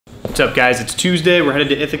up, guys? It's Tuesday. We're headed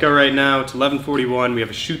to Ithaca right now. It's 11:41. We have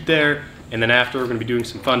a shoot there, and then after we're going to be doing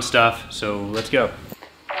some fun stuff. So let's go.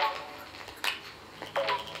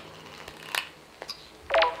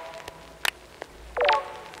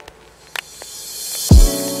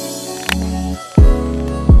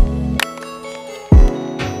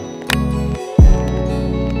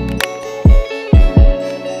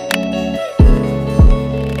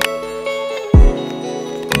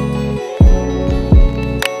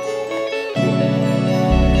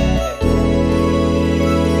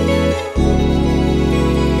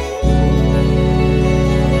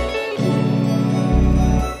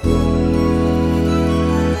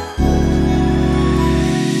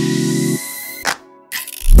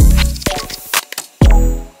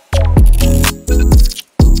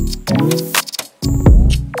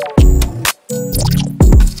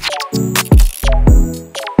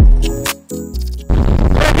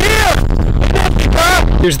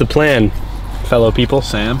 Here's the plan, fellow people.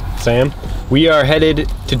 Sam. We are headed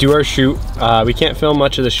to do our shoot. We can't film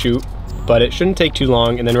much of the shoot, but it shouldn't take too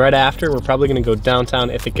long. And then right after, we're probably gonna go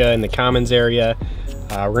downtown Ithaca in the Commons area.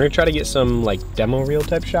 We're gonna try to get some like demo reel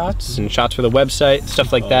type shots and shots for the website,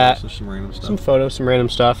 stuff like that. Some random stuff. Some photos, some random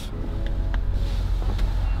stuff.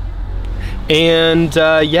 And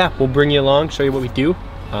yeah, we'll bring you along, show you what we do.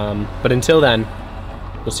 But until then,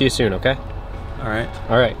 we'll see you soon, okay? All right.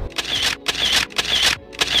 All right.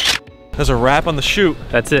 There's a wrap on the shoot.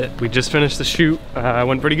 That's it. We just finished the shoot.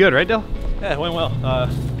 Went pretty good, right, Dale? Yeah, it went well.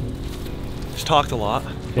 Just talked a lot.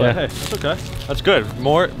 But Yeah. hey, that's okay. That's good.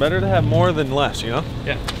 Better to have more than less, you know?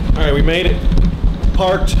 Yeah. All right, we made it.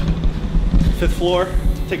 Parked. 5th floor.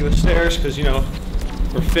 Taking the stairs because, you know,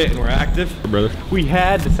 we're fit and we're active. Brother. We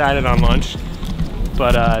had decided on lunch,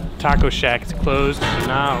 but Taco Shack is closed. So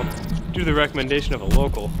now, due to the recommendation of a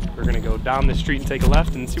local, we're gonna go down the street and take a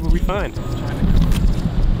left and see what we find.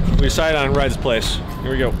 We decided on Red's place.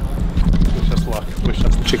 Here we go. Wish us luck. Wish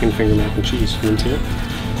us the chicken finger mac and cheese. You didn't see it?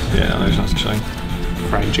 Yeah, there's not such thing.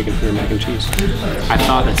 Fried chicken finger mac and cheese. I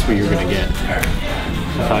thought that's what you were gonna get. I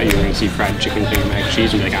thought you were gonna see fried chicken finger mac and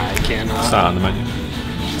cheese and be like, I can't. It's not on the menu.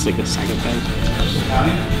 It's like the second thing.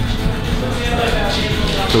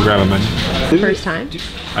 Go grab a menu. First time.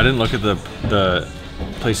 I didn't look at the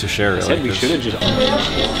place to share. I said we should have just.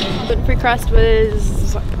 Gluten-free crust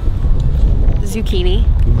was zucchini.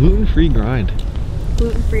 Gluten-free grind.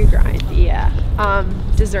 Gluten-free grind, yeah.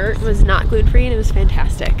 Dessert was not gluten-free and it was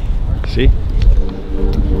fantastic. See?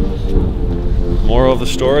 Moral of the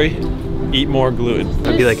story, eat more gluten.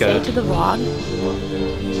 That'd be like a. To the vlog.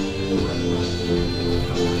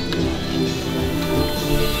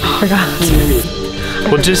 Forgot.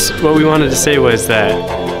 Well, just what we wanted to say was that.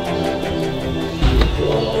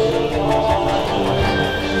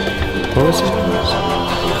 What was it?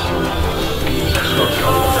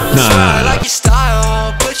 No. I like your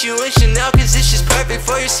style, put you in Chanel cause it's just perfect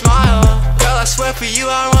for your smile. Girl, I swear for you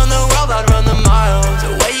I run the world, I'd run the miles.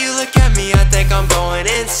 The way you look at me, I think I'm going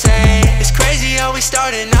insane. It's crazy how we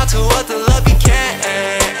started out to what the love became.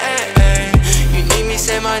 You need me,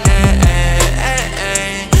 say my name.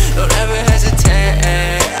 Don't ever hesitate.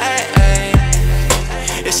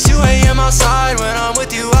 It's 2 AM outside, when I'm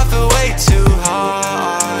with you I feel way too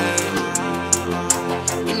high.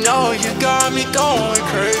 You know you got me going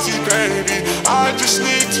crazy, baby. I just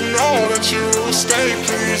need to know that you will stay,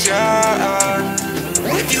 please, yeah.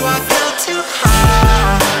 With you I feel too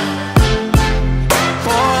high.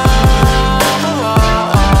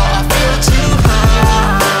 I feel too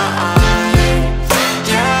high.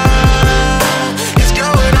 Yeah. It's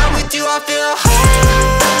going on with you, I feel high.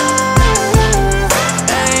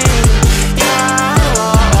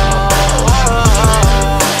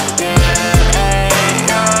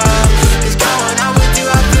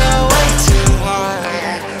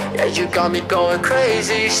 Got me going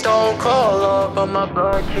crazy, stone cold up on my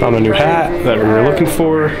butt. Found a new hat that we were looking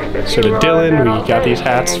for. So did Dylan. We got these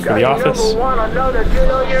hats for the office. Okay,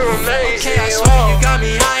 I swear you got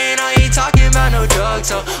me high and I ain't talking about no drugs.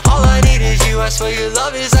 So all I need is you, I swear your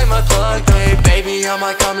love is like my plug. Hey baby, I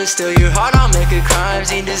might come and steal your heart, I'll make a crime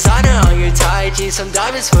scene. Designer on your tight jeans, some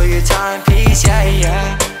diamonds for your timepiece,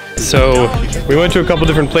 yeah. So we went to a couple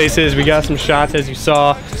different places. We got some shots as you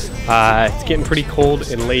saw. It's getting pretty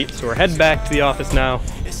cold and late, so we're heading back to the office now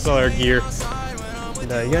with all our gear.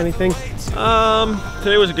 And, you got anything?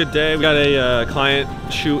 Today was a good day. We got a client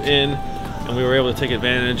shoot in, and we were able to take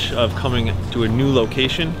advantage of coming to a new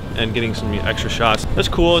location and getting some extra shots. That's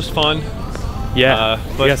cool. It's fun. Yeah,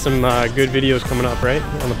 we got some good videos coming up, right?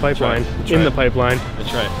 On the pipeline. That's right. In the pipeline.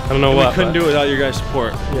 That's right. I don't know what. We couldn't do it without your guys'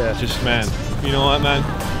 support. Yeah. It's just, man, you know what, man?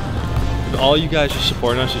 All you guys just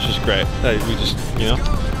supporting us is just great. We just, you know.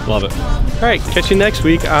 Love it. All right, catch you next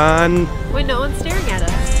week on, When no one's staring at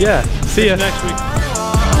us. yeah, see ya. Next week. oh,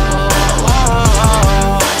 oh, oh, oh.